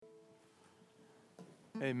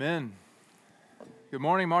Amen. Good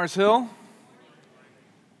morning, Mars Hill.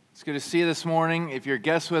 It's good to see you this morning. If you're a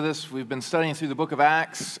guest with us, we've been studying through the book of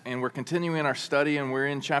Acts, and we're continuing our study, and we're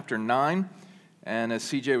in chapter 9. And as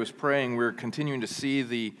CJ was praying, we're continuing to see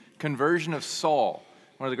the conversion of Saul.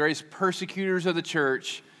 One of the greatest persecutors of the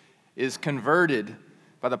church is converted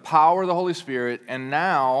by the power of the Holy Spirit, and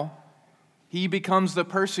now he becomes the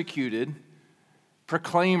persecuted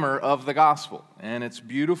proclaimer of the gospel. And it's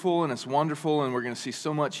beautiful and it's wonderful, and we're going to see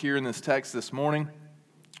so much here in this text this morning.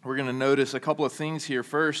 We're going to notice a couple of things here.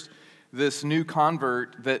 First, this new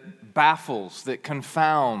convert that baffles, that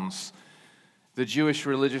confounds the Jewish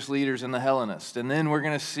religious leaders and the Hellenists. And then we're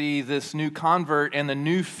going to see this new convert and the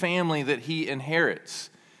new family that he inherits.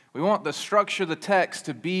 We want the structure of the text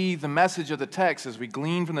to be the message of the text as we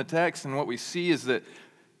glean from the text, and what we see is that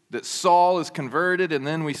Saul is converted, and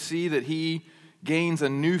then we see that he gains a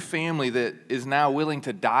new family that is now willing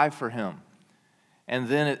to die for him. And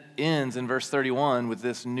then it ends in verse 31 with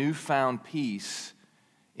this newfound peace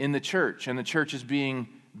in the church. And the church is being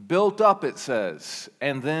built up, it says,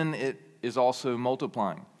 and then it is also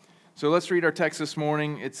multiplying. So let's read our text this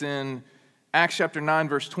morning. It's in Acts chapter 9,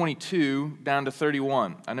 verse 22 down to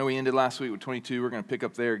 31. I know we ended last week with 22. We're going to pick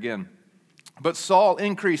up there again. But Saul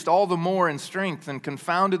increased all the more in strength and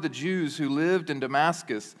confounded the Jews who lived in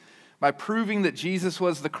Damascus by proving that Jesus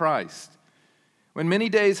was the Christ. When many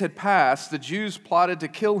days had passed, the Jews plotted to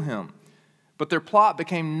kill him, but their plot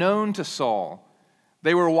became known to Saul.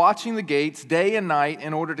 They were watching the gates day and night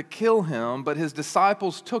in order to kill him, but his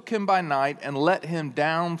disciples took him by night and let him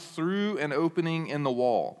down through an opening in the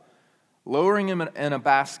wall, lowering him in a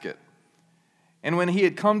basket. And when he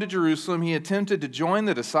had come to Jerusalem, he attempted to join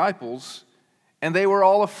the disciples, and they were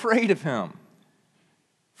all afraid of him,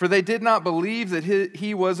 for they did not believe that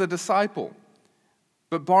he was a disciple.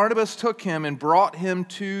 But Barnabas took him and brought him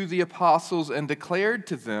to the apostles and declared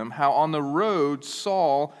to them how on the road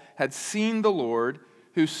Saul had seen the Lord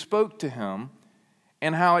who spoke to him,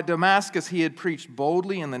 and how at Damascus he had preached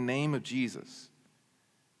boldly in the name of Jesus.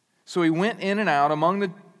 So he went in and out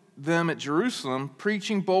among them at Jerusalem,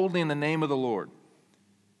 preaching boldly in the name of the Lord.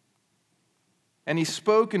 And he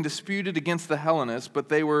spoke and disputed against the Hellenists, but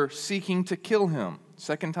they were seeking to kill him.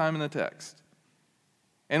 Second time in the text.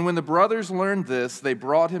 And when the brothers learned this, they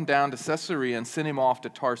brought him down to Caesarea and sent him off to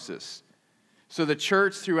Tarsus. So the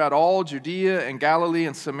church throughout all Judea and Galilee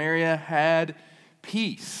and Samaria had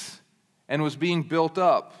peace and was being built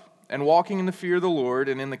up, and walking in the fear of the Lord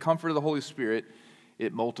and in the comfort of the Holy Spirit,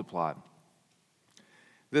 it multiplied.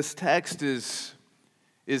 This text is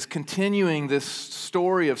continuing this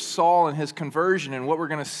story of Saul and his conversion. And what we're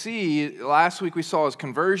going to see, last week we saw his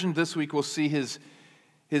conversion, this week we'll see his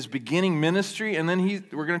beginning ministry, and then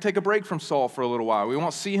we're going to take a break from Saul for a little while. We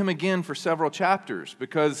won't see him again for several chapters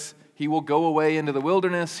because he will go away into the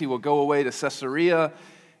wilderness, he will go away to Caesarea,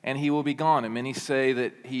 and he will be gone. And many say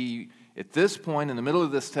that he, at this point in the middle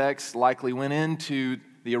of this text, likely went into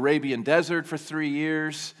the Arabian desert for 3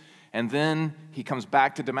 years, and then he comes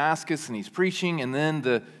back to Damascus and he's preaching, and then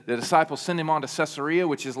the disciples send him on to Caesarea,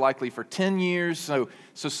 which is likely for 10 years. So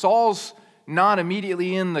Saul's not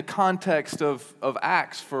immediately in the context of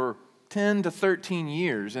Acts for 10 to 13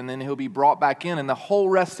 years, and then he'll be brought back in, and the whole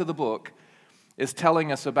rest of the book is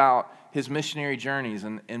telling us about his missionary journeys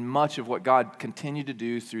and much of what God continued to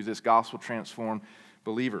do through this gospel-transformed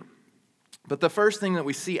believer. But the first thing that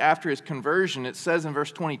we see after his conversion, it says in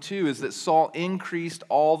verse 22, is that Saul increased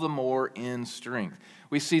all the more in strength.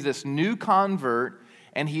 We see this new convert,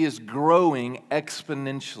 and he is growing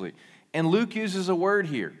exponentially. And Luke uses a word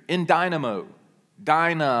here, in dynamite,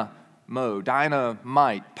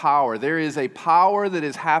 power. There is a power that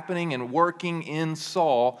is happening and working in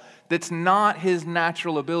Saul that's not his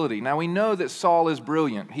natural ability. Now we know that Saul is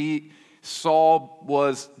brilliant. Saul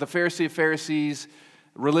was the Pharisee of Pharisees,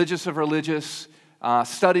 religious of religious,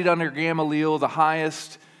 studied under Gamaliel, the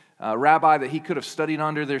highest rabbi that he could have studied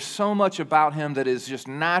under. There's so much about him that is just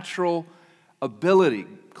natural ability,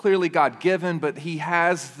 clearly God-given, but he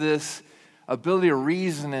has this ability to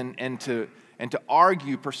reason and to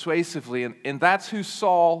argue persuasively, and that's who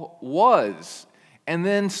Saul was. And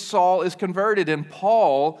then Saul is converted, and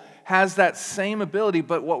Paul has that same ability,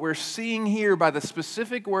 but what we're seeing here by the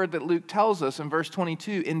specific word that Luke tells us in verse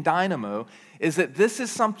 22, in dynamo, is that this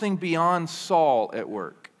is something beyond Saul at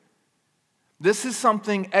work. This is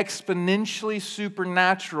something exponentially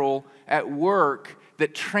supernatural at work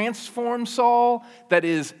that transforms Saul, that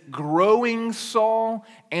is growing Saul,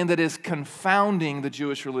 and that is confounding the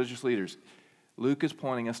Jewish religious leaders. Luke is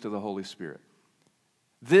pointing us to the Holy Spirit.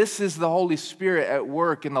 This is the Holy Spirit at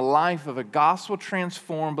work in the life of a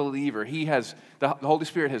gospel-transformed believer. The Holy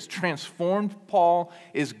Spirit has transformed Paul,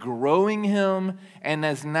 is growing him, and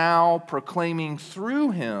is now proclaiming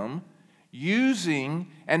through him,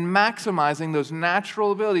 using and maximizing those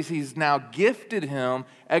natural abilities. He's now gifted him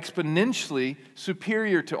exponentially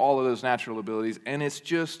superior to all of those natural abilities, and it's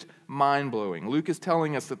just mind-blowing. Luke is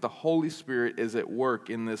telling us that the Holy Spirit is at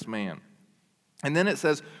work in this man. And then it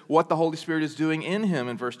says what the Holy Spirit is doing in him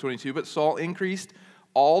in verse 22. But Saul increased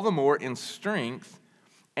all the more in strength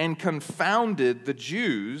and confounded the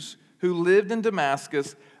Jews who lived in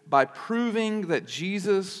Damascus by proving that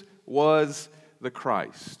Jesus was the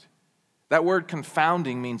Christ. That word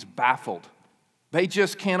confounding means baffled. They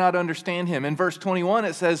just cannot understand him. In verse 21,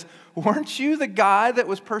 it says, weren't you the guy that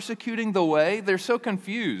was persecuting the way? They're so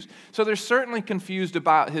confused. So they're certainly confused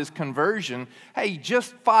about his conversion. Hey,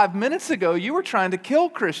 just 5 minutes ago, you were trying to kill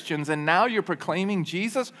Christians, and now you're proclaiming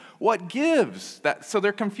Jesus? What gives? So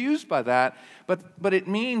they're confused by that. But it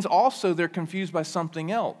means also they're confused by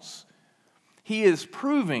something else. He is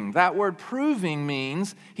proving. That word proving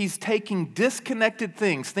means he's taking disconnected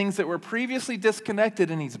things that were previously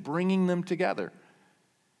disconnected, and he's bringing them together.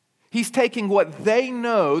 He's taking what they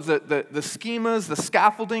know, the schemas, the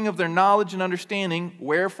scaffolding of their knowledge and understanding,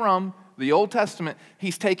 where from? The Old Testament.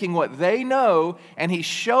 He's taking what they know, and he's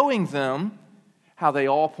showing them how they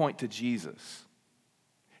all point to Jesus.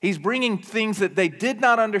 He's bringing things that they did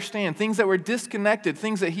not understand, things that were disconnected,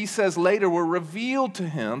 things that he says later were revealed to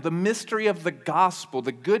him, the mystery of the gospel,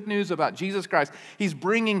 the good news about Jesus Christ. He's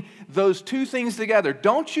bringing those two things together.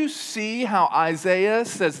 Don't you see how Isaiah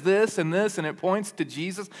says this, and it points to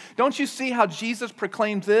Jesus? Don't you see how Jesus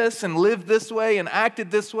proclaimed this and lived this way and acted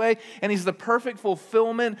this way, and he's the perfect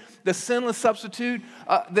fulfillment, the sinless substitute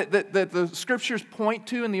that the scriptures point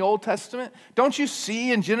to in the Old Testament? Don't you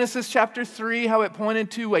see in Genesis chapter 3 how it pointed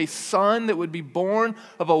to a son that would be born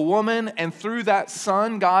of a woman, and through that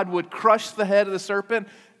son, God would crush the head of the serpent?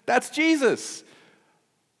 That's Jesus.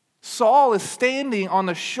 Saul is standing on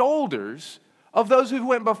the shoulders of those who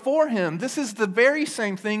went before him. This is the very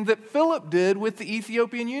same thing that Philip did with the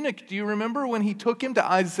Ethiopian eunuch. Do you remember when he took him to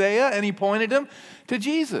Isaiah and he pointed him to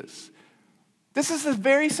Jesus? This is the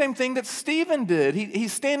very same thing that Stephen did.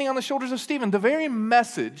 He's standing on the shoulders of Stephen. The very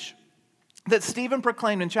message that Stephen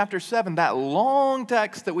proclaimed in chapter 7, that long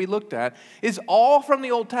text that we looked at, is all from the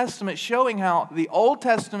Old Testament, showing how the Old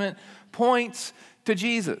Testament points to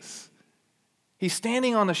Jesus. He's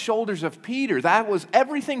standing on the shoulders of Peter. That was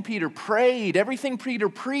everything Peter prayed, everything Peter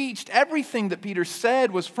preached, everything that Peter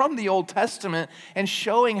said was from the Old Testament, and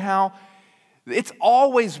showing how it's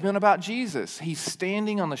always been about Jesus. He's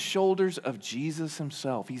standing on the shoulders of Jesus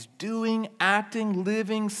himself. He's doing, acting,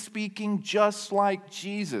 living, speaking just like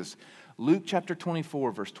Jesus. Luke chapter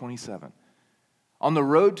 24, verse 27. On the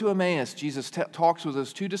road to Emmaus, Jesus talks with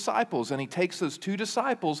those two disciples, and he takes those two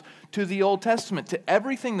disciples to the Old Testament, to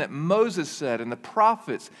everything that Moses said and the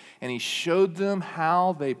prophets, and he showed them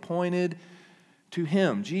how they pointed to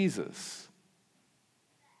him, Jesus.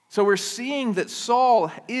 So we're seeing that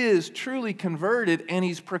Saul is truly converted, and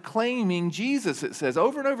he's proclaiming Jesus, it says.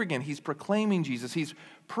 Over and over again, he's proclaiming Jesus. He's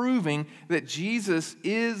proving that Jesus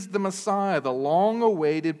is the Messiah, the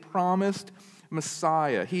long-awaited, promised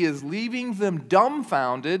Messiah. He is leaving them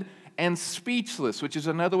dumbfounded and speechless, which is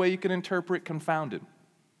another way you can interpret confounded,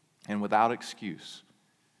 and without excuse.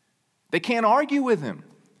 They can't argue with him.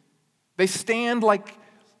 They stand like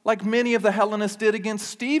many of the Hellenists did against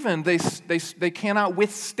Stephen. They cannot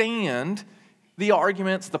withstand the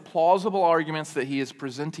arguments, the plausible arguments that he is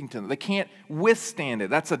presenting to them. They can't withstand it.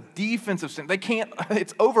 That's a defensive stand. They can't.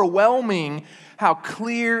 It's overwhelming how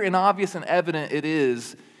clear and obvious and evident it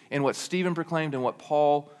is in what Stephen proclaimed and what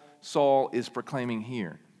Saul is proclaiming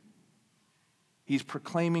here. He's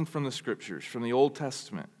proclaiming from the Scriptures, from the Old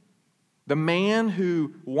Testament. The man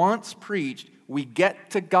who once preached, we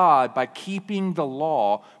get to God by keeping the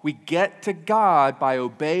law. We get to God by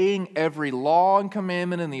obeying every law and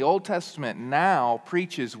commandment in the Old Testament, now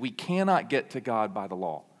preaches we cannot get to God by the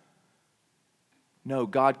law. No,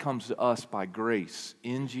 God comes to us by grace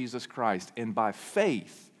in Jesus Christ, and by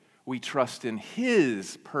faith we trust in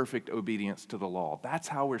His perfect obedience to the law. That's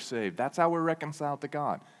how we're saved. That's how we're reconciled to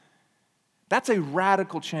God. That's a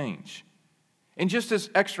radical change. And just as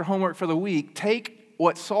extra homework for the week, take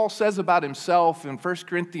what Saul says about himself in 1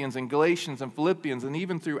 Corinthians and Galatians and Philippians and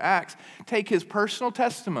even through Acts. Take his personal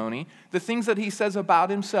testimony, the things that he says about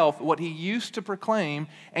himself, what he used to proclaim,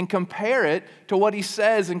 and compare it to what he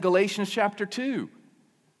says in Galatians chapter 2,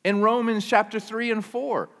 in Romans chapter 3 and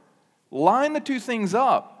 4. Line the two things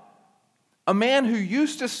up. A man who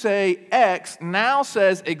used to say X now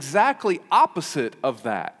says exactly opposite of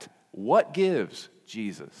that. What gives?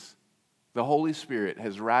 Jesus. The Holy Spirit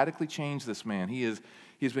has radically changed this man. He's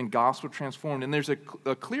been gospel transformed. And there's a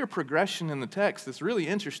clear progression in the text that's really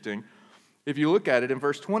interesting. If you look at it, in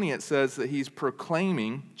verse 20, it says that he's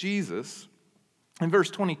proclaiming Jesus. In verse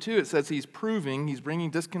 22, it says he's bringing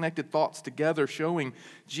disconnected thoughts together, showing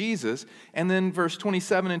Jesus. And then verse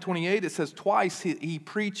 27 and 28, it says twice he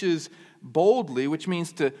preaches boldly, which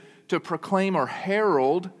means to proclaim or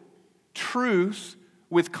herald truth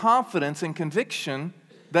with confidence and conviction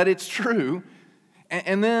that it's true.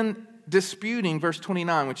 And then disputing, verse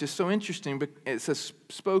 29, which is so interesting, but it says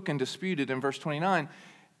spoke and disputed in verse 29.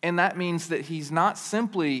 And that means that he's not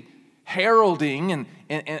simply heralding and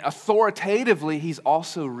authoritatively, he's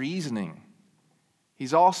also reasoning.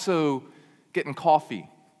 He's also getting coffee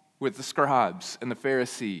with the scribes and the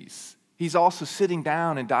Pharisees. He's also sitting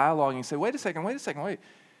down and dialoguing and say, wait a second.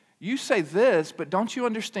 You say this, but don't you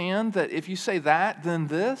understand that if you say that, then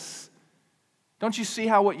this? Don't you see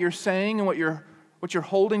how what you're saying and what you're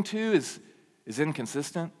holding to is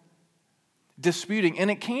inconsistent? Disputing, and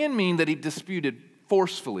it can mean that he disputed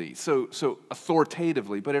forcefully, so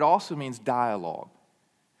authoritatively, but it also means dialogue.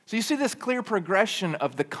 So you see this clear progression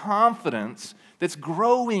of the confidence that's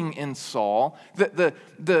growing in Saul,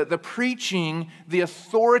 the preaching, the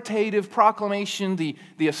authoritative proclamation, the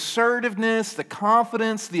assertiveness, the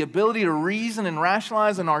confidence, the ability to reason and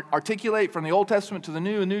rationalize and articulate from the Old Testament to the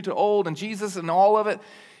New and New to Old and Jesus and all of it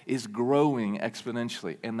is growing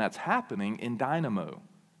exponentially. And that's happening in dynamo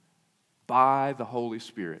by the Holy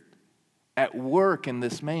Spirit at work in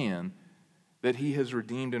this man that he has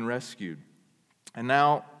redeemed and rescued. And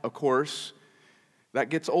now, of course, that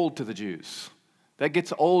gets old to the Jews. That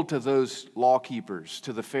gets old to those law keepers,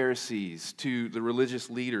 to the Pharisees, to the religious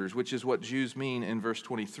leaders, which is what Jews mean in verse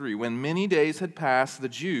 23. When many days had passed, the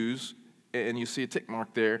Jews, and you see a tick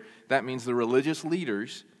mark there, that means the religious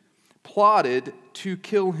leaders, plotted to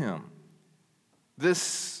kill him.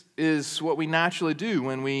 This is what we naturally do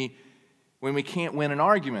when we can't win an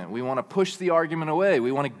argument. We want to push the argument away.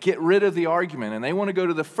 We want to get rid of the argument. And they want to go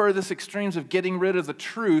to the furthest extremes of getting rid of the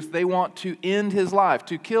truth. They want to end his life.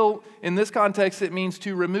 To kill, in this context, it means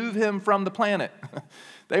to remove him from the planet.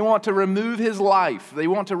 They want to remove his life. They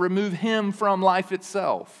want to remove him from life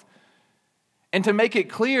itself. And to make it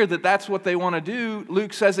clear that that's what they want to do,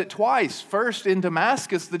 Luke says it twice. First in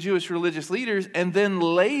Damascus, the Jewish religious leaders, and then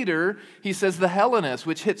later he says the Hellenists,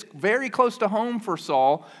 which hits very close to home for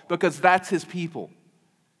Saul because that's his people.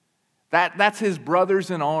 That's his brothers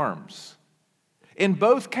in arms. In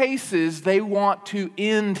both cases, they want to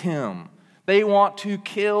end him. They want to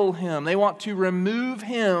kill him. They want to remove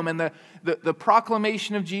him and the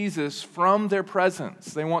proclamation of Jesus from their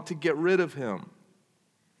presence. They want to get rid of him.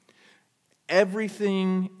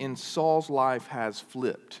 Everything in Saul's life has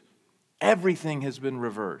flipped. Everything has been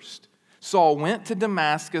reversed. Saul went to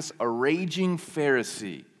Damascus a raging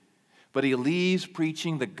Pharisee, but he leaves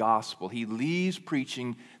preaching the gospel. He leaves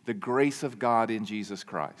preaching the grace of God in Jesus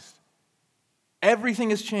Christ. Everything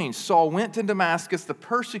has changed. Saul went to Damascus, the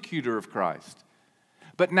persecutor of Christ,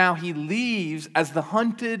 but now he leaves as the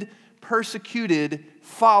hunted, persecuted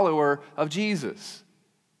follower of Jesus.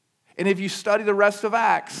 And if you study the rest of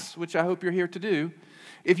Acts, which I hope you're here to do,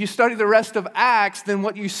 if you study the rest of Acts, then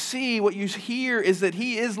what you see, what you hear is that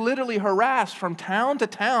he is literally harassed from town to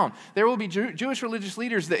town. There will be Jewish religious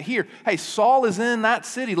leaders that hear, hey, Saul is in that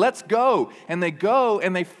city, let's go. And they go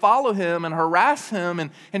and they follow him and harass him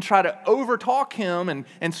and try to overtalk him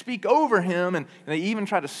and speak over him. And they even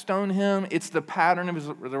try to stone him. It's the pattern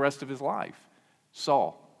of the rest of his life.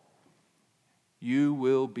 Saul, you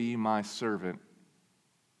will be my servant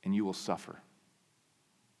and you will suffer.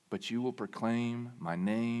 But you will proclaim my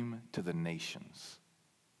name to the nations.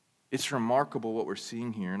 It's remarkable what we're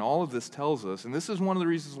seeing here. And all of this tells us, and this is one of the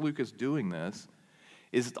reasons Luke is doing this,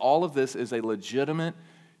 is that all of this is a legitimate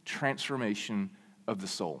transformation of the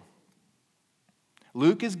soul.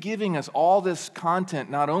 Luke is giving us all this content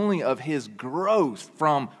not only of his growth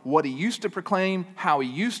from what he used to proclaim, how he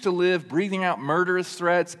used to live, breathing out murderous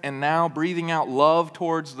threats, and now breathing out love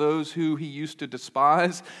towards those who he used to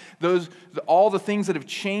despise. All the things that have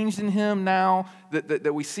changed in him now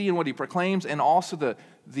that we see in what he proclaims, and also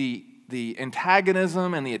the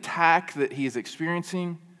antagonism and the attack that he is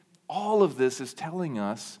experiencing. All of this is telling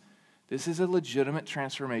us this is a legitimate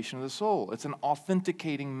transformation of the soul. It's an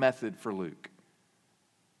authenticating method for Luke.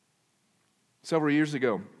 Several years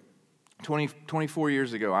ago, 24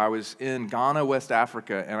 years ago, I was in Ghana, West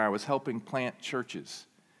Africa, and I was helping plant churches.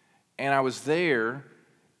 And I was there,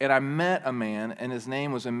 and I met a man, and his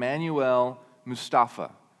name was Emmanuel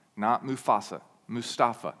Mustafa. not Mufasa,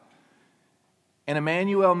 Mustafa. And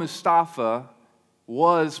Emmanuel Mustafa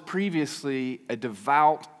was previously a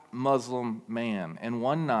devout Muslim man. And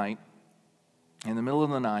one night, in the middle of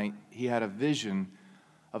the night, he had a vision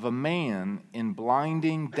of a man in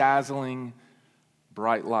blinding, dazzling,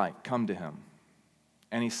 bright light come to him.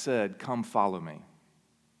 And he said, "Come follow me."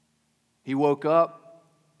 He woke up.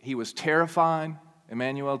 He was terrified.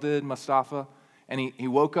 Emmanuel did, Mustafa. And he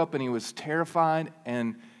woke up and he was terrified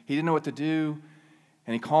and he didn't know what to do.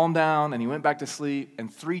 And he calmed down and he went back to sleep.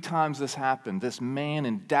 And 3 times this happened. This man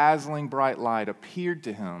in dazzling bright light appeared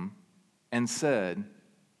to him and said,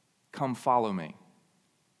 "Come follow me."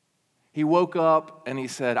 He woke up and he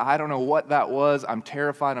said, "I don't know what that was. I'm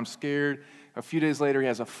terrified. I'm scared." A few days later, he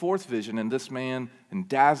has a 4th vision, and this man in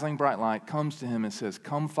dazzling bright light comes to him and says,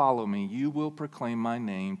 "Come follow me. You will proclaim my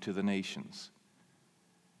name to the nations."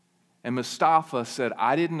 And Mustafa said,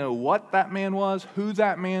 "I didn't know what that man was, who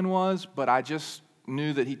that man was, but I just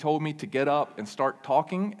knew that he told me to get up and start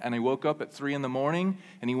talking." And he woke up at 3 in the morning,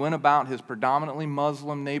 and he went about his predominantly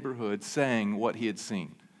Muslim neighborhood saying what he had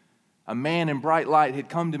seen. A man in bright light had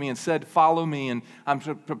come to me and said, "Follow me, and I'm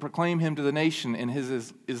to proclaim him to the nation." And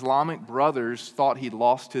his Islamic brothers thought he'd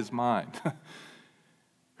lost his mind.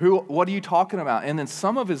 What are you talking about? And then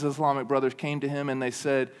some of his Islamic brothers came to him and they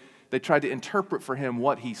said, they tried to interpret for him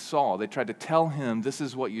what he saw. They tried to tell him, "This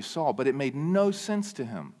is what you saw," but it made no sense to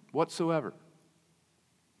him whatsoever.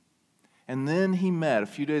 And then he met, a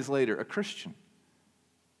few days later, a Christian.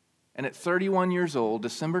 And at 31 years old,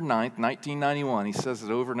 December 9th, 1991, he says it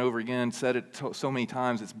over and over again, said it so many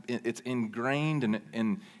times, it's ingrained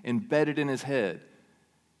and embedded in his head.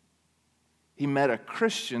 He met a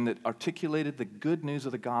Christian that articulated the good news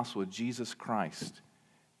of the gospel of Jesus Christ,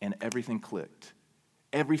 and everything clicked.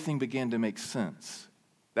 Everything began to make sense.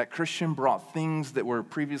 That Christian brought things that were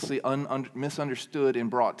previously misunderstood and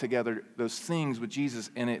brought together those things with Jesus,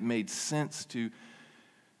 and it made sense to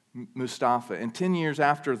Mustafa. And 10 years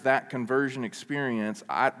after that conversion experience,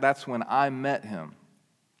 that's when I met him.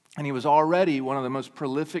 And he was already one of the most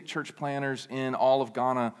prolific church planters in all of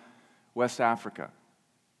Ghana, West Africa.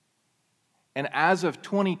 And as of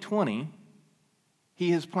 2020,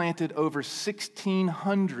 he has planted over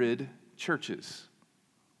 1,600 churches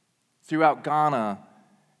throughout Ghana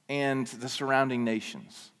and the surrounding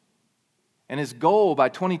nations. And his goal by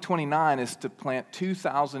 2029 is to plant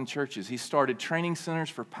 2,000 churches. He started training centers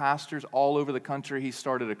for pastors all over the country. He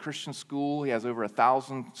started a Christian school. He has over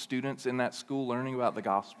 1,000 students in that school learning about the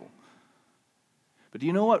gospel. But do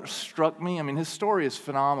you know what struck me? I mean, his story is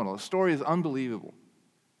phenomenal. His story is unbelievable.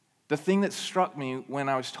 The thing that struck me when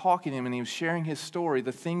I was talking to him and he was sharing his story,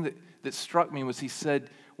 the thing that struck me was he said,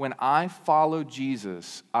 "When I followed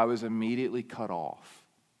Jesus, I was immediately cut off.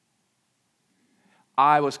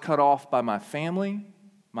 I was cut off by my family,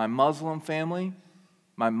 my Muslim family,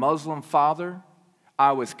 my Muslim father.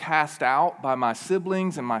 I was cast out by my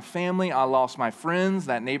siblings and my family. I lost my friends,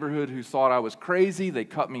 that neighborhood who thought I was crazy. They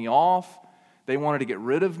cut me off. They wanted to get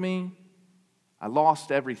rid of me. I lost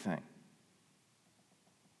everything."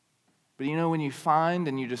 But you know, when you find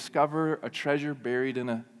and you discover a treasure buried in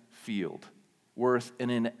a field worth an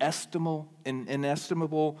inestimable,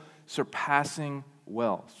 surpassing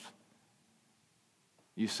wealth,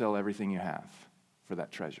 you sell everything you have for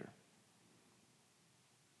that treasure.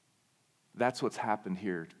 That's what's happened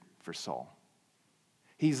here for Saul.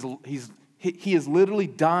 He is literally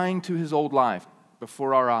dying to his old life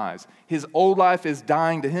before our eyes. His old life is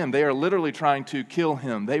dying to him. They are literally trying to kill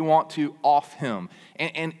him. They want to off him.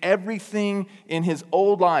 And everything in his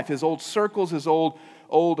old life, his old circles, his old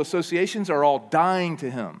associations are all dying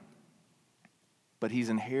to him. But he's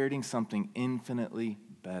inheriting something infinitely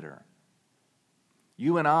better.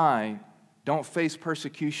 You and I don't face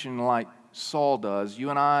persecution like Saul does.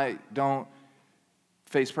 You and I don't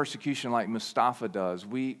face persecution like Mustafa does.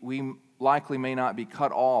 We likely may not be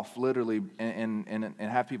cut off literally and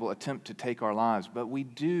have people attempt to take our lives, but we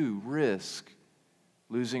do risk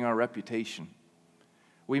losing our reputation.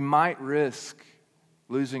 We might risk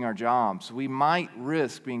losing our jobs. We might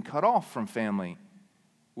risk being cut off from family.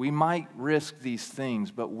 We might risk these things,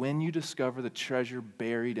 but when you discover the treasure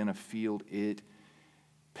buried in a field, it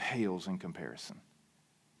pales in comparison.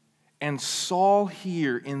 And Saul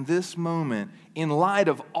here in this moment, in light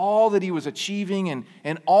of all that he was achieving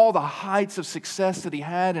and all the heights of success that he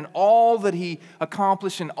had and all that he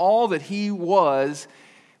accomplished and all that he was,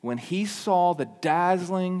 when he saw the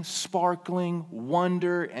dazzling, sparkling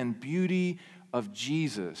wonder and beauty of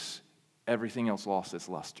Jesus, everything else lost its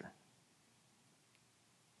luster.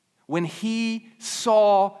 When he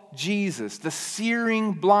saw Jesus, the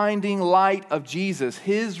searing, blinding light of Jesus,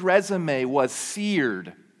 his resume was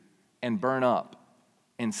seared. and burn up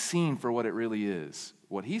and seen for what it really is.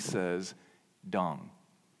 What he says, dung.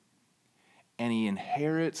 And he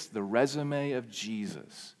inherits the resume of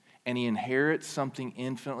Jesus. And he inherits something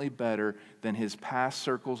infinitely better than his past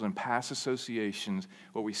circles and past associations.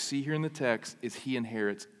 What we see here in the text is he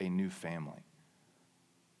inherits a new family.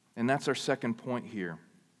 And that's our second point here.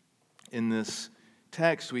 In this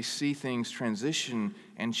text, we see things transition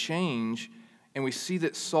and change, and we see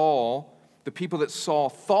that Saul, the people that Saul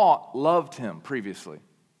thought loved him previously,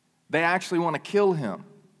 they actually want to kill him.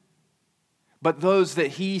 But those that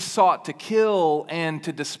he sought to kill and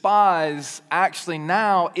to despise actually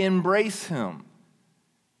now embrace him,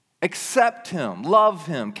 accept him, love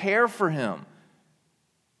him, care for him,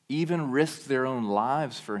 even risk their own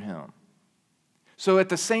lives for him. So at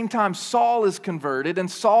the same time Saul is converted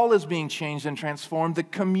and Saul is being changed and transformed, the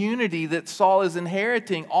community that Saul is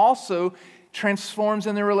inheriting also transforms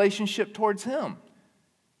in their relationship towards him.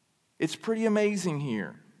 It's pretty amazing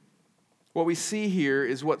here. What we see here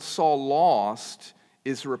is what Saul lost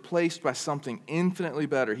is replaced by something infinitely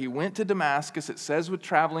better. He went to Damascus, it says with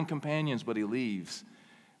traveling companions, but he leaves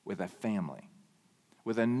with a family,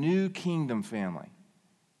 with a new kingdom family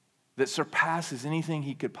that surpasses anything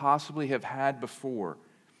he could possibly have had before.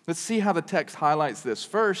 Let's see how the text highlights this.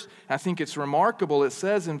 First, I think it's remarkable. It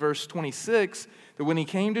says in verse 26 that when he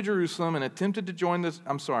came to Jerusalem and attempted to join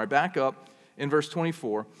back up in verse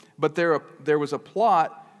 24. But there was a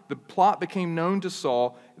plot. The plot became known to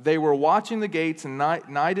Saul. They were watching the gates and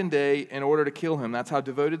night and day in order to kill him. That's how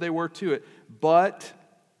devoted they were to it. But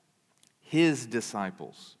his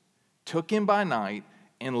disciples took him by night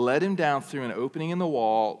and let him down through an opening in the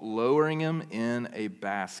wall, lowering him in a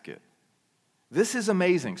basket. This is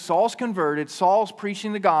amazing. Saul's converted. Saul's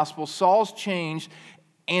preaching the gospel. Saul's changed.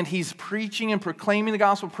 And he's preaching and proclaiming the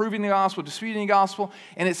gospel, proving the gospel, disputing the gospel.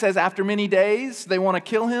 And it says after many days, they want to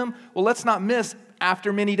kill him. Well, let's not miss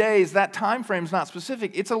after many days. That time frame is not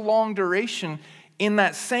specific. It's a long duration. In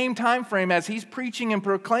that same time frame, as he's preaching and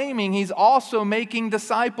proclaiming, he's also making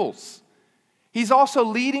disciples. He's also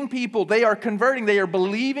leading people. They are converting. They are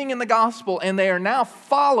believing in the gospel, and they are now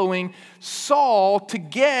following Saul to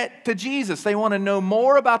get to Jesus. They want to know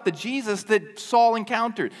more about the Jesus that Saul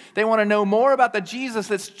encountered. They want to know more about the Jesus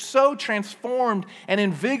that's so transformed and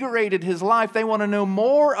invigorated his life. They want to know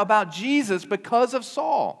more about Jesus because of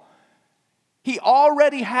Saul. He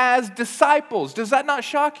already has disciples. Does that not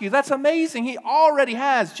shock you? That's amazing. He already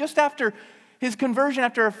has. Just after his conversion,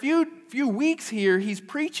 after a few weeks here, he's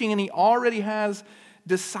preaching and he already has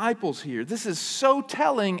disciples here. This is so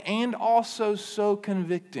telling and also so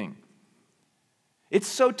convicting. It's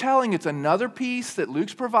so telling. It's another piece that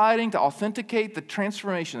Luke's providing to authenticate the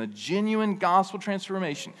transformation, the genuine gospel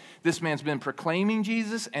transformation. This man's been proclaiming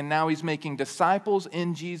Jesus, and now he's making disciples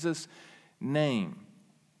in Jesus' name.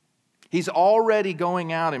 He's already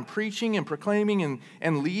going out and preaching and proclaiming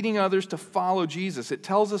and leading others to follow Jesus. It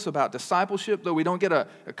tells us about discipleship, though we don't get a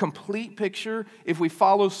complete picture. If we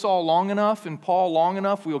follow Saul long enough and Paul long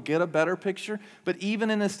enough, we'll get a better picture. But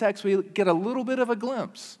even in this text, we get a little bit of a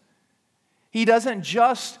glimpse. He doesn't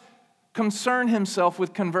just concern himself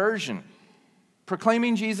with conversion,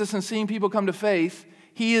 proclaiming Jesus and seeing people come to faith.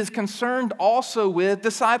 He is concerned also with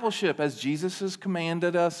discipleship, as Jesus has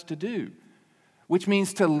commanded us to do, which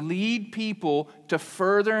means to lead people to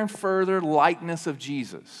further and further likeness of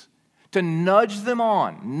Jesus, to nudge them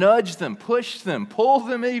on, nudge them, push them, pull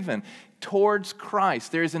them even towards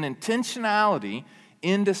Christ. There's an intentionality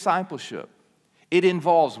in discipleship. It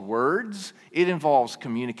involves words, it involves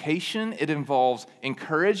communication, it involves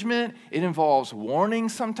encouragement, it involves warning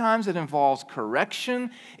sometimes, it involves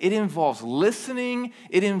correction, it involves listening,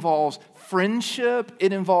 it involves friendship,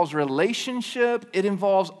 it involves relationship, it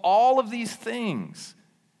involves all of these things.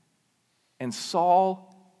 And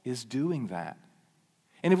Saul is doing that.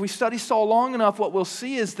 And if we study Saul long enough, what we'll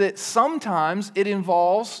see is that sometimes it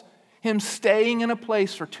involves him staying in a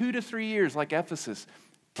place for 2 to 3 years, like Ephesus,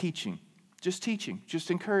 teaching, just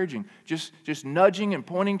encouraging, just nudging and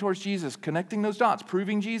pointing towards Jesus, connecting those dots,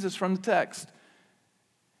 proving Jesus from the text.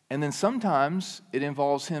 And then sometimes it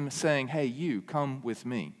involves him saying, hey, you, come with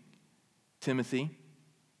me. Timothy,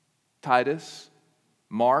 Titus,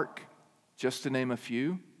 Mark, just to name a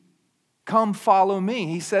few. Come follow me.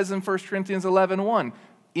 He says in 1 Corinthians 11:1,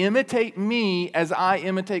 imitate me as I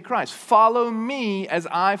imitate Christ. Follow me as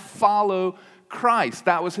I follow Christ.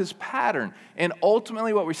 That was his pattern. And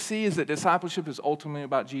ultimately what we see is that discipleship is ultimately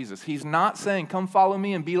about Jesus. He's not saying, come follow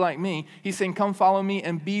me and be like me. He's saying, come follow me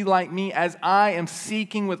and be like me as I am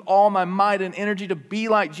seeking with all my might and energy to be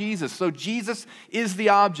like Jesus. So Jesus is the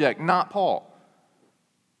object, not Paul.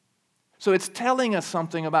 So it's telling us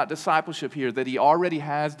something about discipleship here, that he already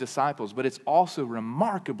has disciples, but it's also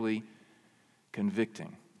remarkably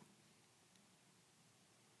convicting.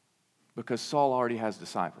 Because Saul already has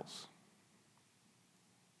disciples.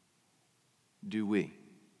 Do we?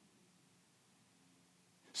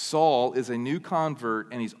 Saul is a new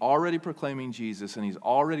convert, and he's already proclaiming Jesus, and he's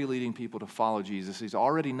already leading people to follow Jesus. He's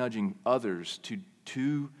already nudging others to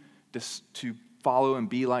follow and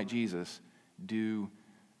be like Jesus. Do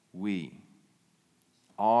we?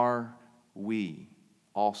 Are we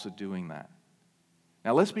also doing that?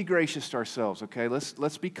 Now, let's be gracious to ourselves, okay?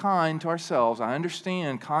 Let's be kind to ourselves. I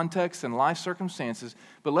understand context and life circumstances,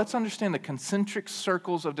 but let's understand the concentric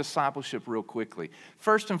circles of discipleship real quickly.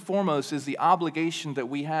 First and foremost is the obligation that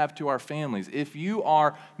we have to our families. If you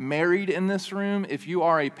are married in this room, if you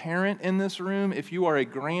are a parent in this room, if you are a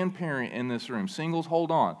grandparent in this room, singles, hold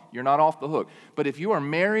on. You're not off the hook. But if you are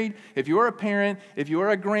married, if you are a parent, if you are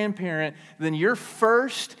a grandparent, then your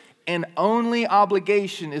first and only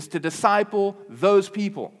obligation is to disciple those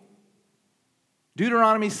people.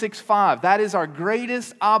 Deuteronomy 6:5, that is our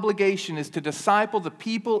greatest obligation, is to disciple the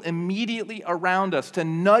people immediately around us, to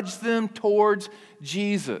nudge them towards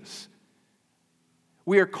Jesus.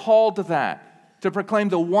 We are called to that, to proclaim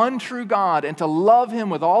the one true God and to love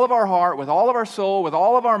Him with all of our heart, with all of our soul, with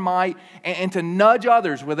all of our might, and to nudge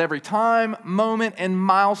others with every time, moment, and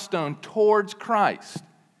milestone towards Christ.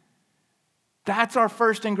 That's our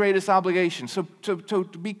first and greatest obligation. So to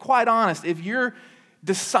be quite honest, if you're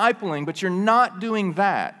discipling but you're not doing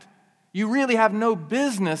that, you really have no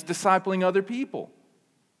business discipling other people.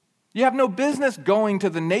 You have no business going to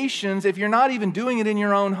the nations if you're not even doing it in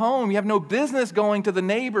your own home. You have no business going to the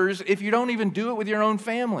neighbors if you don't even do it with your own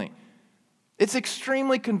family. It's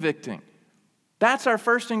extremely convicting. That's our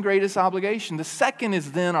first and greatest obligation. The second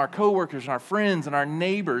is then our coworkers and our friends and our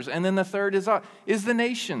neighbors. And then the third is the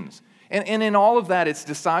nations. And in all of that, it's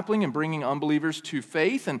discipling and bringing unbelievers to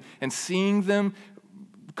faith and seeing them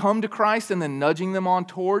come to Christ and then nudging them on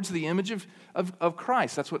towards the image of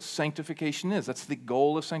Christ. That's what sanctification is. That's the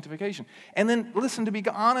goal of sanctification. And then, listen, to be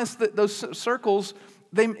honest, those circles,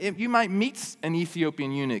 you might meet an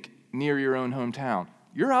Ethiopian eunuch near your own hometown.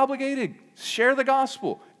 You're obligated. Share the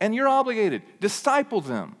gospel. And you're obligated. Disciple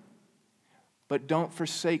them. But don't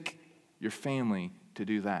forsake your family to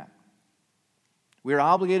do that. We are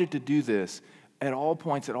obligated to do this at all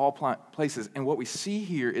points, at all places. And what we see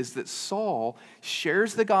here is that Saul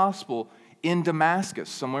shares the gospel in Damascus,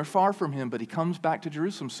 somewhere far from him, but he comes back to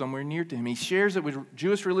Jerusalem, somewhere near to him. He shares it with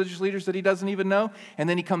Jewish religious leaders that he doesn't even know, and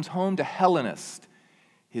then he comes home to Hellenists,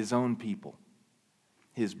 his own people,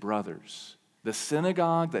 his brothers, the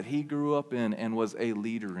synagogue that he grew up in and was a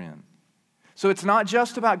leader in. So it's not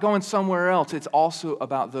just about going somewhere else, it's also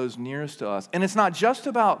about those nearest to us. And it's not just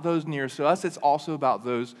about those nearest to us, it's also about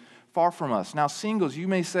those far from us. Now, singles, you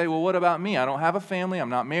may say, well, what about me? I don't have a family, I'm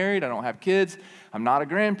not married, I don't have kids, I'm not a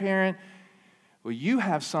grandparent. Well, you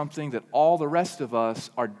have something that all the rest of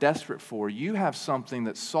us are desperate for. You have something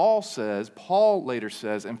that Saul says, Paul later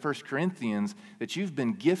says in 1 Corinthians, that you've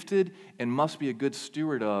been gifted and must be a good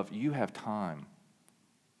steward of. You have time.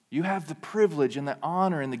 You have the privilege and the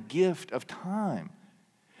honor and the gift of time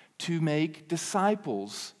to make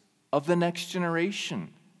disciples of the next generation,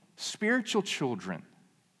 spiritual children.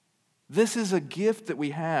 This is a gift that we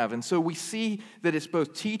have. And so we see that it's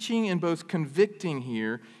both teaching and both convicting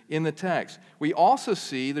here in the text. We also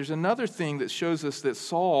see there's another thing that shows us that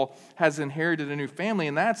Saul has inherited a new family,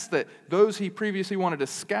 and that's that those he previously wanted to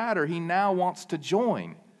scatter, he now wants to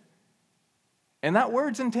join. And that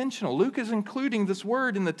word's intentional. Luke is including this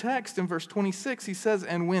word in the text in verse 26. He says,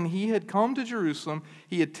 and when he had come to Jerusalem,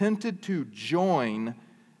 he attempted to join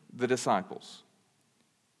the disciples.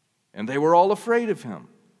 And they were all afraid of him,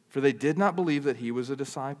 for they did not believe that he was a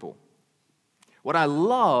disciple. What I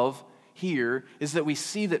love here is that we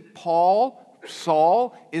see that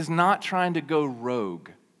Saul, is not trying to go rogue.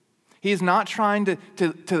 He is not trying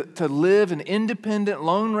to live an independent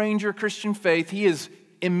Lone Ranger Christian faith. He is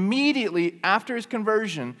immediately after his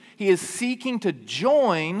conversion, he is seeking to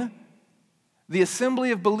join the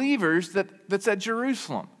assembly of believers that's at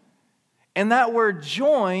Jerusalem. And that word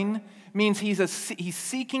join means he's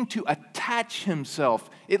seeking to attach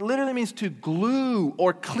himself. It literally means to glue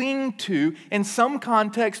or cling to. In some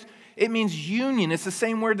context, it means union. It's the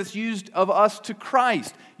same word that's used of us to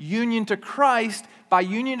Christ. Union to Christ. By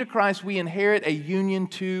union to Christ, we inherit a union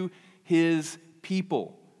to his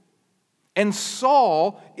people. And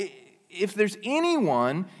Saul, if there's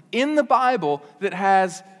anyone in the Bible that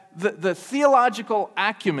has the theological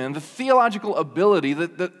acumen, the theological ability,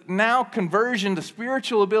 the now conversion, the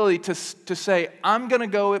spiritual ability to say, I'm going to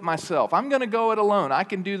go it myself. I'm going to go it alone. I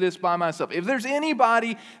can do this by myself. If there's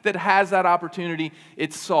anybody that has that opportunity,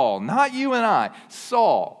 it's Saul. Not you and I.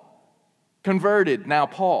 Saul, converted, now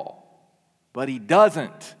Paul. But he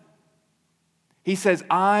doesn't. He says,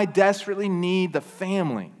 I desperately need the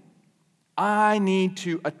family. I need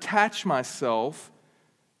to attach myself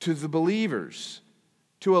to the believers,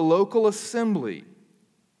 to a local assembly.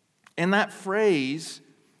 And that phrase,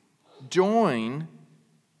 join,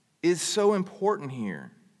 is so important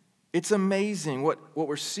here. It's amazing. What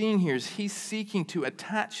we're seeing here is he's seeking to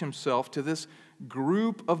attach himself to this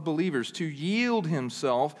group of believers, to yield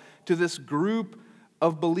himself to this group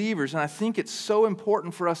of believers. And I think it's so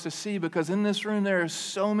important for us to see, because in this room there are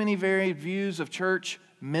so many varied views of church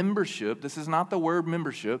membership. This is not the word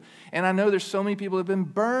membership. And I know there's so many people who have been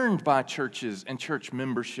burned by churches and church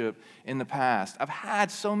membership in the past. I've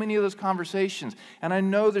had so many of those conversations, and I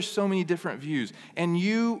know there's so many different views. And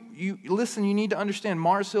you listen, you need to understand,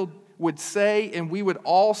 Mars Hill would say, and we would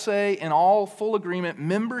all say in all full agreement,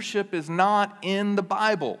 membership is not in the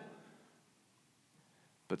Bible.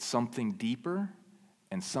 But something deeper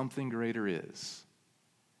and something greater is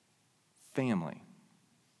family.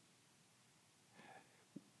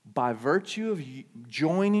 By virtue of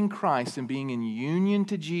joining Christ and being in union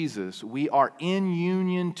to Jesus, we are in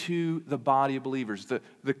union to the body of believers,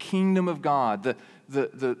 the kingdom of God,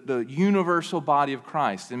 the universal body of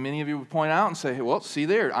Christ. And many of you would point out and say, hey, well, see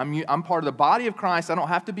there, I'm part of the body of Christ. I don't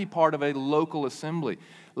have to be part of a local assembly.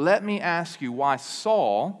 Let me ask you why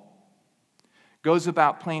Saul goes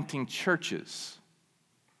about planting churches.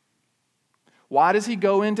 Why does he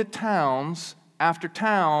go into towns after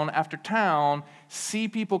town after town, see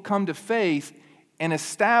people come to faith, and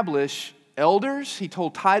establish elders? He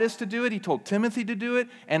told Titus to do it. He told Timothy to do it.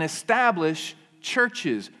 And establish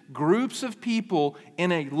churches, groups of people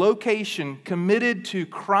in a location committed to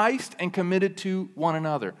Christ and committed to one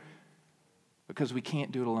another. Because we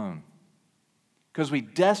can't do it alone. Because we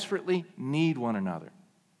desperately need one another.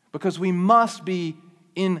 Because we must be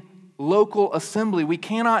in local assembly. We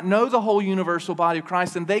cannot know the whole universal body of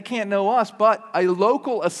Christ, and they can't know us, but a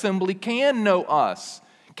local assembly can know us,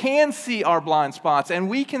 can see our blind spots, and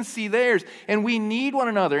we can see theirs, and we need one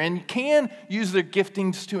another, and can use their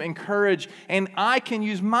giftings to encourage, and I can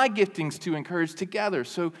use my giftings to encourage together.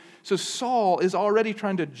 So Saul is already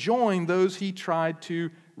trying to join those he tried to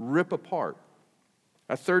rip apart.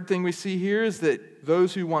 A third thing we see here is that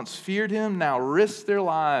those who once feared him now risk their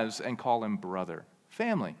lives and call him brother.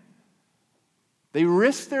 Family. They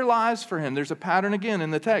risked their lives for him. There's a pattern again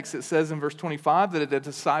in the text. It says in verse 25 that the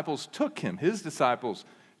disciples took him. His disciples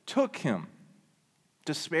took him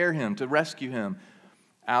to spare him, to rescue him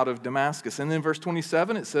out of Damascus. And then verse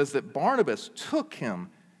 27, it says that Barnabas took him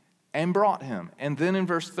and brought him. And then in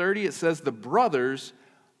verse 30, it says the brothers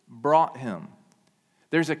brought him.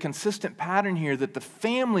 There's a consistent pattern here that the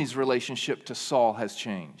family's relationship to Saul has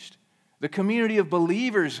changed. The community of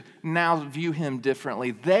believers now view him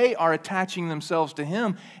differently. They are attaching themselves to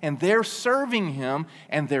him, and they're serving him,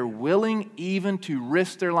 and they're willing even to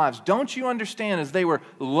risk their lives. Don't you understand, as they were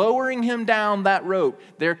lowering him down that rope,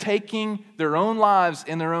 they're taking their own lives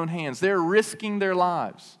in their own hands. They're risking their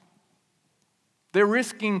lives. They're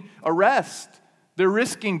risking arrest. They're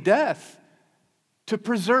risking death to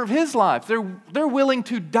preserve his life. They're willing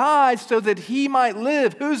to die so that he might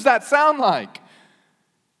live. Who's that sound like?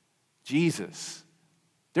 Jesus.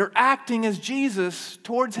 They're acting as Jesus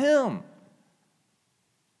towards him.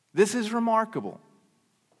 This is remarkable.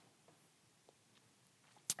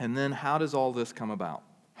 And then how does all this come about?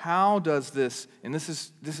 How does this, and this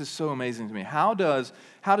is so amazing to me, how does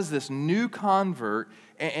this new convert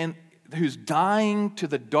and who's dying to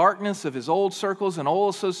the darkness of his old circles and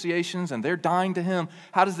old associations, and they're dying to him,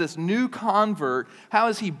 how does this new convert, how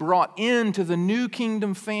is he brought into the new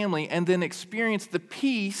kingdom family and then experience the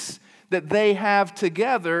peace that they have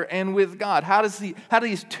together and with God? How do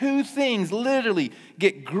these two things literally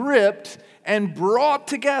get gripped and brought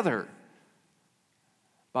together?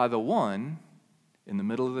 By the one in the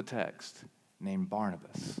middle of the text named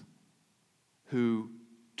Barnabas, who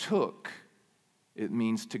took, it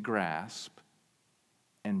means to grasp,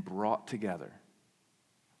 and brought together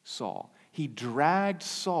Saul. He dragged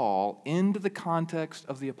Saul into the context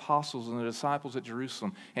of the apostles and the disciples at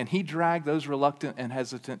Jerusalem, and he dragged those reluctant and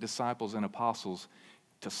hesitant disciples and apostles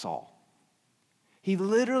to Saul. He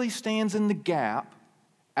literally stands in the gap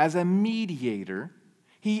as a mediator.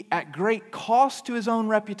 He, at great cost to his own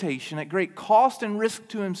reputation, at great cost and risk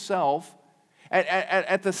to himself,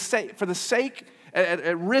 for the sake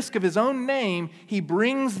At risk of his own name, he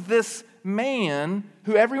brings this man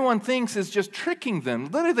who everyone thinks is just tricking them.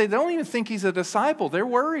 Literally, they don't even think he's a disciple. They're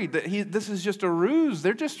worried that this is just a ruse.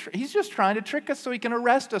 He's just trying to trick us so he can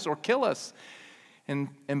arrest us or kill us. And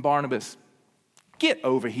Barnabas, get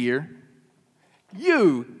over here.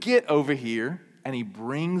 You get over here. And he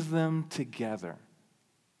brings them together.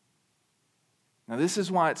 Now, this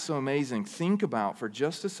is why it's so amazing. Think about for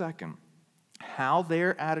just a second how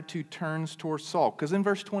their attitude turns towards Saul. Because in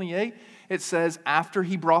verse 28, it says, after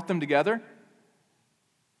he brought them together,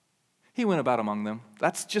 he went about among them.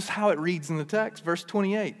 That's just how it reads in the text, verse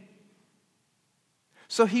 28.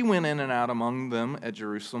 So he went in and out among them at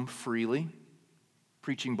Jerusalem freely,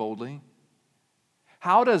 preaching boldly.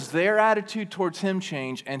 How does their attitude towards him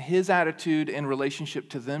change and his attitude in relationship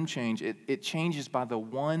to them change? It changes by the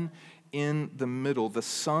one in the middle, the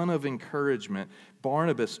son of encouragement.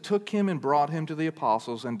 Barnabas took him and brought him to the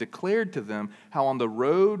apostles and declared to them how on the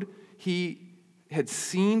road he had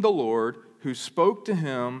seen the Lord who spoke to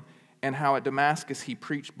him, and how at Damascus he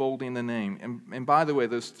preached boldly in the name. And by the way,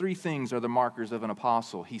 those three things are the markers of an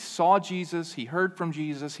apostle. He saw Jesus, he heard from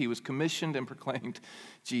Jesus, he was commissioned and proclaimed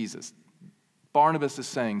Jesus. Barnabas is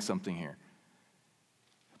saying something here.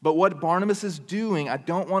 But what Barnabas is doing, I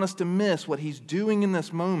don't want us to miss what he's doing in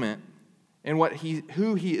this moment and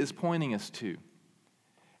who he is pointing us to.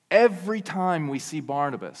 Every time we see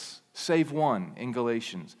Barnabas, save one in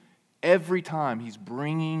Galatians, every time he's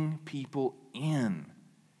bringing people in.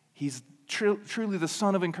 He's truly the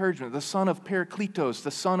son of encouragement, the son of Parakletos,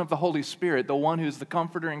 the son of the Holy Spirit, the one who's the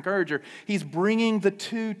comforter, encourager. He's bringing the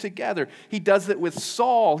two together. He does it with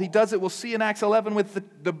Saul. He does it, we'll see in Acts 11, with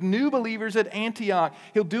the new believers at Antioch.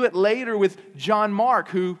 He'll do it later with John Mark,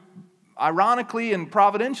 who ironically and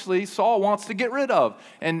providentially Saul wants to get rid of.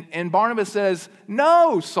 And Barnabas says,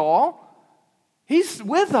 no, Saul, he's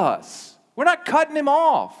with us. We're not cutting him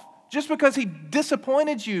off. Just because he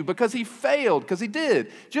disappointed you, because he failed, because he did.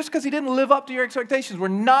 Just because he didn't live up to your expectations, we're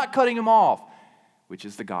not cutting him off, which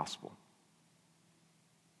is the gospel.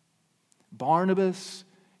 Barnabas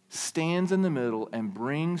stands in the middle and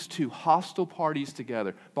brings two hostile parties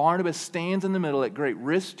together. Barnabas stands in the middle at great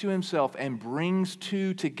risk to himself and brings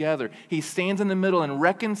two together. He stands in the middle and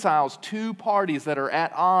reconciles two parties that are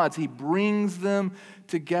at odds. He brings them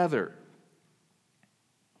together.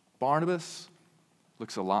 Barnabas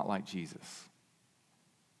looks a lot like Jesus.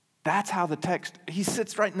 That's how the text, he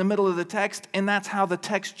sits right in the middle of the text, and that's how the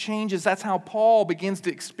text changes. That's how Paul begins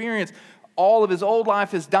to experience all of his old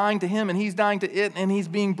life is dying to him, and he's dying to it, and he's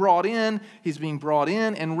being brought in. He's being brought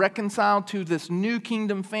in and reconciled to this new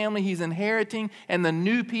kingdom family he's inheriting, and the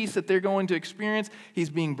new peace that they're going to experience. He's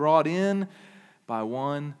being brought in by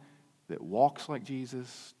one that walks like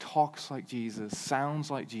Jesus, talks like Jesus, sounds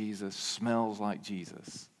like Jesus, smells like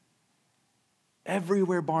Jesus.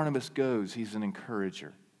 Everywhere Barnabas goes, he's an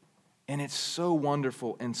encourager. And it's so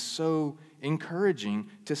wonderful and so encouraging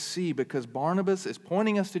to see, because Barnabas is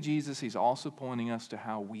pointing us to Jesus. He's also pointing us to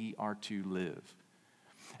how we are to live.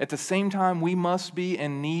 At the same time, we must be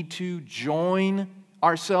and need to join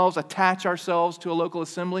ourselves, attach ourselves to a local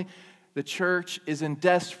assembly. The church is in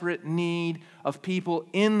desperate need of people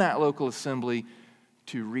in that local assembly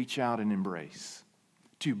to reach out and embrace,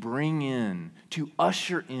 to bring in, to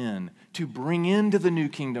usher in, to bring into the new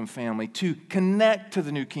kingdom family, to connect to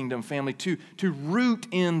the new kingdom family, to root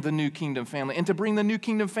in the new kingdom family, and to bring the new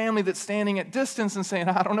kingdom family that's standing at distance and saying,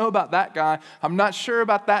 I don't know about that guy, I'm not sure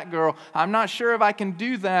about that girl, I'm not sure if I can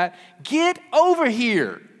do that. Get over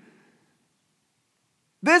here.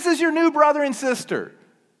 This is your new brother and sister.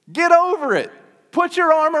 Get over it. Put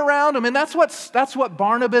your arm around them. And that's what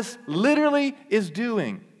Barnabas literally is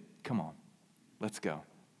doing. Come on, let's go.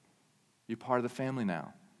 You're part of the family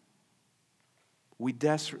now. We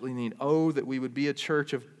desperately need, that we would be a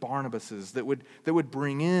church of Barnabases that would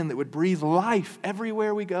bring in, that would breathe life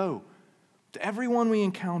everywhere we go, to everyone we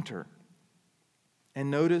encounter.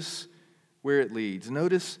 And notice where it leads.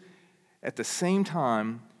 Notice at the same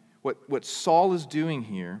time what Saul is doing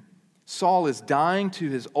here. Saul is dying to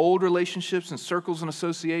his old relationships and circles and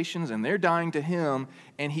associations, and they're dying to him,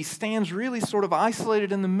 and he stands really sort of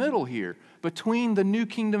isolated in the middle here between the new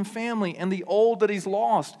kingdom family and the old that he's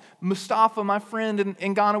lost. Mustafa, my friend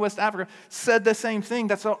in Ghana, West Africa, said the same thing.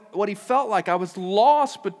 That's what he felt like. I was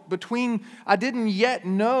lost between, I didn't yet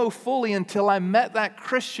know fully until I met that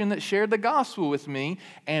Christian that shared the gospel with me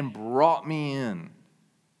and brought me in.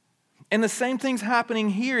 And the same thing's happening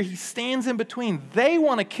here. He stands in between. They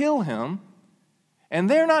want to kill him, and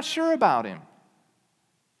they're not sure about him.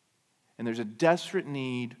 And there's a desperate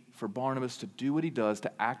need for Barnabas to do what he does,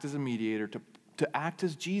 to act as a mediator, to act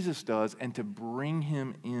as Jesus does, and to bring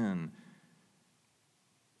him in.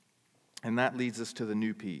 And that leads us to the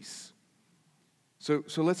new peace. So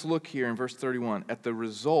let's look here in verse 31 at the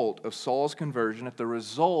result of Saul's conversion, at the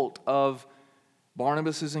result of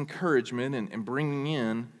Barnabas' encouragement and bringing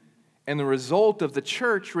in, and the result of the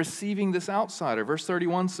church receiving this outsider. Verse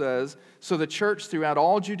 31 says, "So the church throughout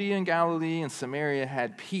all Judea and Galilee and Samaria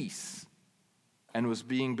had peace and was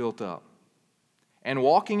being built up, and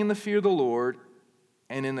walking in the fear of the Lord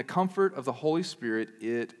and in the comfort of the Holy Spirit,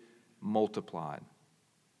 it multiplied."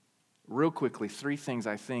 Real quickly, three things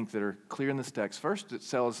I think that are clear in this text. First, it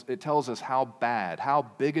tells us how bad, how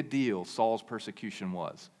big a deal Saul's persecution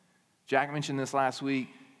was. Jack mentioned this last week.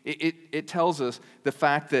 It tells us the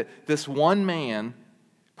fact that this one man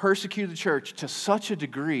persecuted the church to such a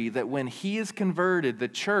degree that when he is converted, the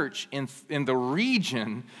church in the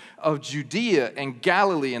region of Judea and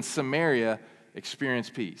Galilee and Samaria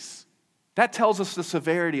experienced peace. That tells us the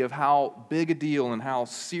severity of how big a deal and how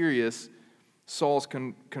serious Saul's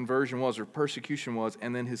conversion was, or persecution was,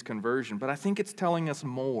 and then his conversion. But I think it's telling us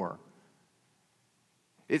more.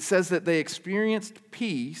 It says that they experienced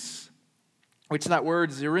peace, which that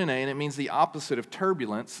word zirine, and it means the opposite of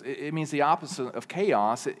turbulence. It means the opposite of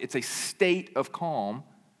chaos. It's a state of calm.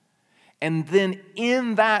 And then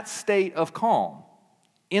in that state of calm,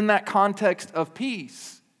 in that context of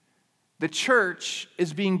peace, the church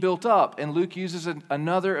is being built up. And Luke uses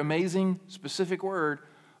another amazing specific word,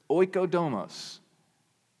 oikodomos.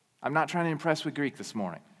 I'm not trying to impress with Greek this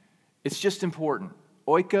morning. It's just important.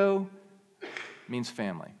 Oiko means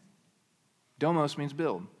family. Domos means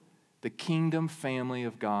build. The kingdom family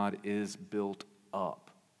of God is built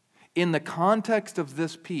up. In the context of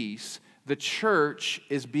this peace, the church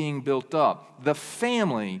is being built up. The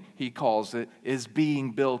family, he calls it, is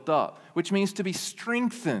being built up, which means to be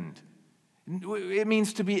strengthened. It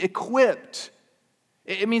means to be equipped.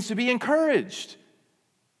 It means to be encouraged.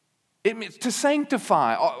 It means to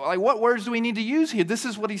sanctify. Like, what words do we need to use here? This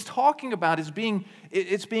is what he's talking about.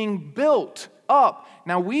 It's being built up.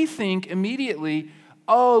 Now we think immediately,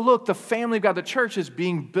 oh, look, the family of God, the church is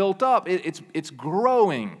being built up. It's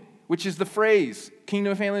growing, which is the phrase,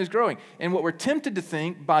 kingdom of family is growing. And what we're tempted to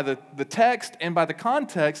think by the text and by the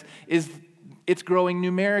context is it's growing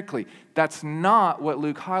numerically. That's not what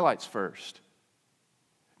Luke highlights first.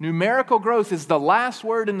 Numerical growth is the last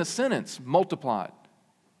word in the sentence, multiplied.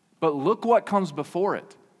 But look what comes before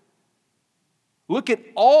it. Look at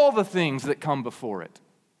all the things that come before it.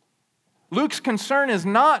 Luke's concern is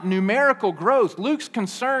not numerical growth. Luke's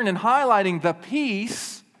concern in highlighting the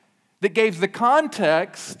peace that gave the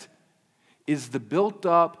context is the built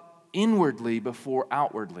up inwardly before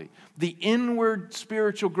outwardly. The inward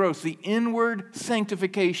spiritual growth, the inward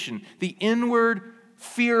sanctification, the inward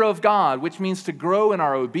fear of God, which means to grow in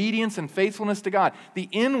our obedience and faithfulness to God. The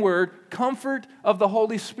inward comfort of the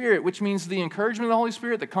Holy Spirit, which means the encouragement of the Holy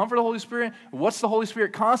Spirit, the comfort of the Holy Spirit. What's the Holy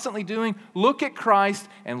Spirit constantly doing? Look at Christ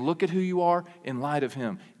and look at who you are in light of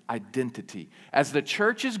Him. Identity. As the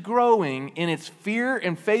church is growing in its fear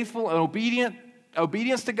and faithful and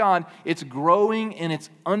obedience to God, it's growing in its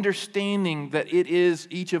understanding that it is,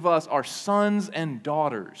 each of us, are sons and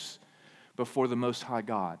daughters before the Most High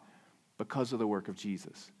God, because of the work of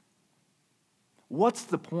Jesus. What's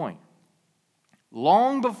the point?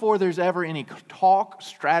 Long before there's ever any talk,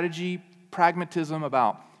 strategy, pragmatism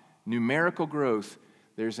about numerical growth,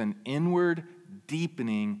 there's an inward,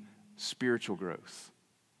 deepening spiritual growth.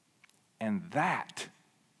 And that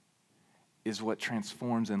is what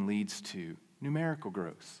transforms and leads to numerical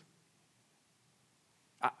growth.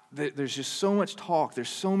 There's just so much talk, there's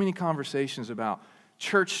so many conversations about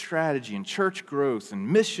church strategy and church growth and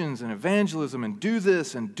missions and evangelism and do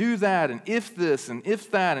this and do that and if this and if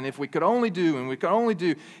that and if we could only do and we could only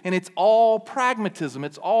do. And it's all pragmatism.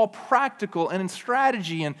 It's all practical and in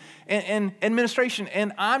strategy and administration.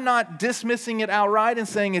 And I'm not dismissing it outright and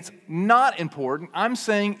saying it's not important. I'm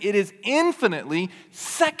saying it is infinitely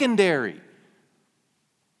secondary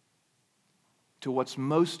to what's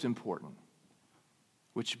most important,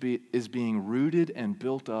 which is being rooted and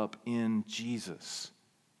built up in Jesus,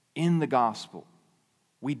 in the gospel.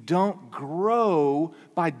 We don't grow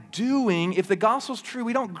by doing. If the gospel's true,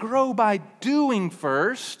 we don't grow by doing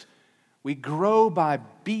first. We grow by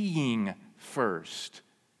being first.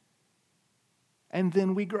 And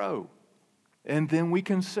then we grow. And then we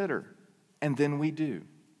consider. And then we do.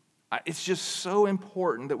 It's just so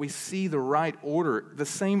important that we see the right order, the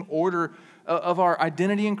same order of our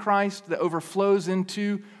identity in Christ that overflows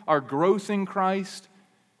into our growth in Christ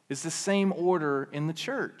is the same order in the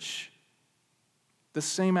church. The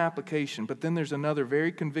same application. But then there's another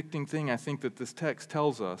very convicting thing I think that this text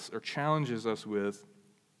tells us or challenges us with.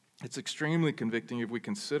 It's extremely convicting if we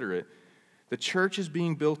consider it. The church is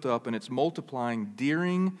being built up and it's multiplying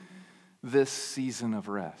during this season of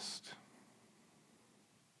rest.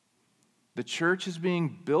 The church is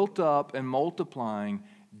being built up and multiplying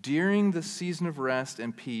during the season of rest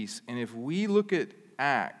and peace. And if we look at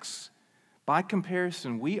Acts, by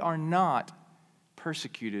comparison, we are not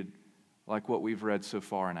persecuted like what we've read so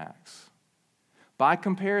far in Acts. By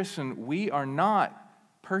comparison, we are not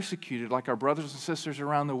persecuted like our brothers and sisters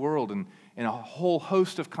around the world in a whole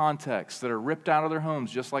host of contexts that are ripped out of their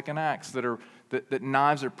homes just like in Acts, that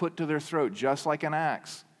knives are put to their throat just like in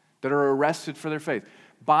Acts, that are arrested for their faith.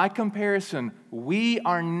 By comparison, we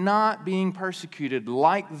are not being persecuted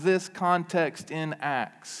like this context in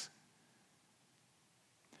Acts.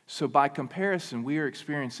 So by comparison, we are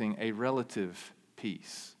experiencing a relative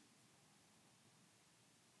peace.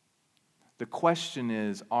 The question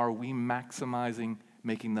is, are we maximizing,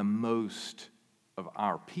 making the most of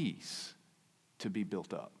our peace to be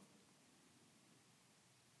built up?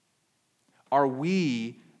 Are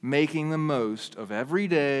we making the most of every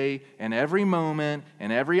day and every moment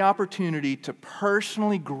and every opportunity to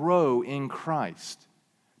personally grow in Christ,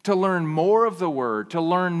 to learn more of the Word, to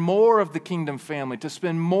learn more of the kingdom family, to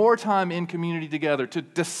spend more time in community together, to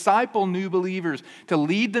disciple new believers, to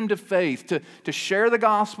lead them to faith, to share the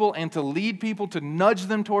gospel and to lead people, to nudge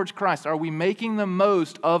them towards Christ? Are we making the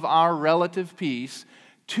most of our relative peace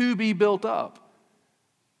to be built up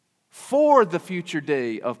for the future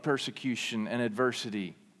day of persecution and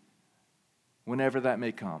adversity, whenever that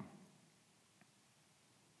may come?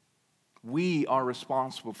 We are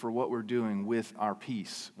responsible for what we're doing with our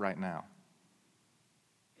peace right now.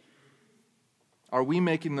 Are we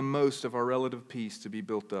making the most of our relative peace to be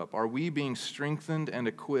built up? Are we being strengthened and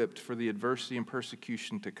equipped for the adversity and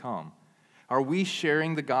persecution to come? Are we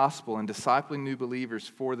sharing the gospel and discipling new believers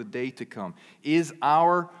for the day to come? Is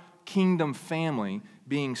our kingdom family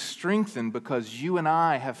being strengthened because you and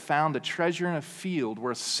I have found a treasure in a field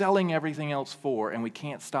we're selling everything else for and we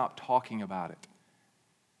can't stop talking about it?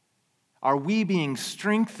 Are we being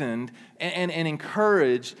strengthened and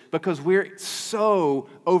encouraged because we're so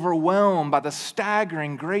overwhelmed by the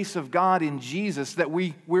staggering grace of God in Jesus that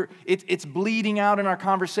it's bleeding out in our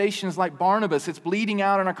conversations like Barnabas. It's bleeding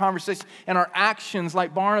out in our conversations and our actions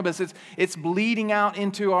like Barnabas. It's bleeding out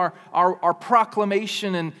into our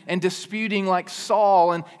proclamation and disputing like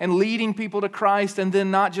Saul and leading people to Christ, and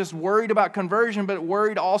then not just worried about conversion, but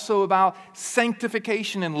worried also about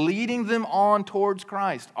sanctification and leading them on towards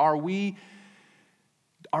Christ. Are we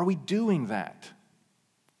doing that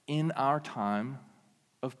in our time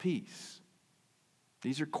of peace?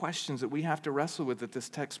 These are questions that we have to wrestle with that this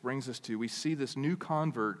text brings us to. We see this new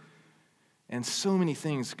convert, and so many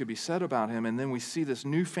things could be said about him, and then we see this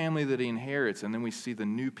new family that he inherits, and then we see the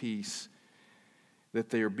new peace that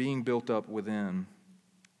they are being built up within,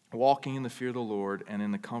 walking in the fear of the Lord and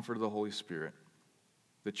in the comfort of the Holy Spirit.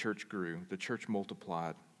 The church grew, the church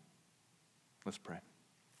multiplied. Let's pray.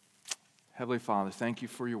 Heavenly Father, thank you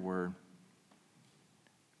for your word.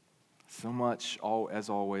 So much, as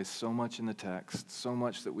always, so much in the text, so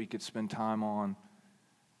much that we could spend time on.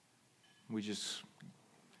 We just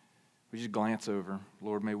glance over.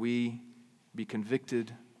 Lord, may we be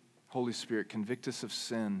convicted. Holy Spirit, convict us of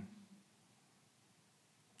sin.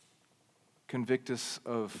 Convict us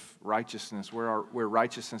of righteousness, where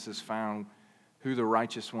righteousness is found, who the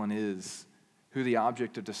righteous one is, who the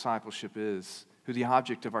object of discipleship is, who the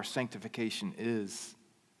object of our sanctification is,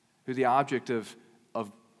 who the object of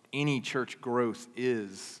any church growth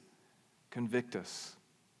is. Convict us.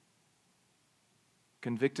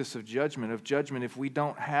 Convict us of judgment. If we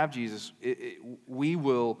don't have Jesus, we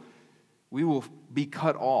will be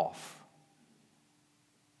cut off.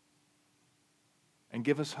 And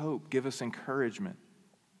give us hope, give us encouragement.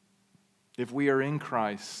 If we are in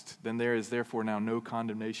Christ, then there is therefore now no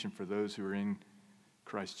condemnation for those who are in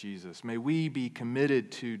Christ Jesus. May we be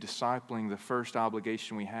committed to discipling the first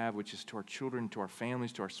obligation we have, which is to our children, to our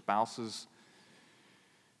families, to our spouses.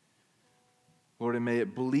 Lord, and may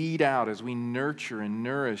it bleed out as we nurture and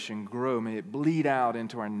nourish and grow. May it bleed out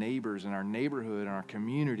into our neighbors and our neighborhood and our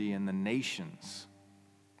community and the nations.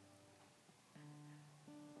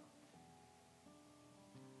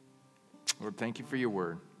 Lord, thank you for your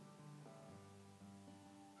word.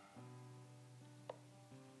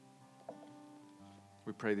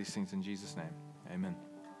 We pray these things in Jesus' name. Amen.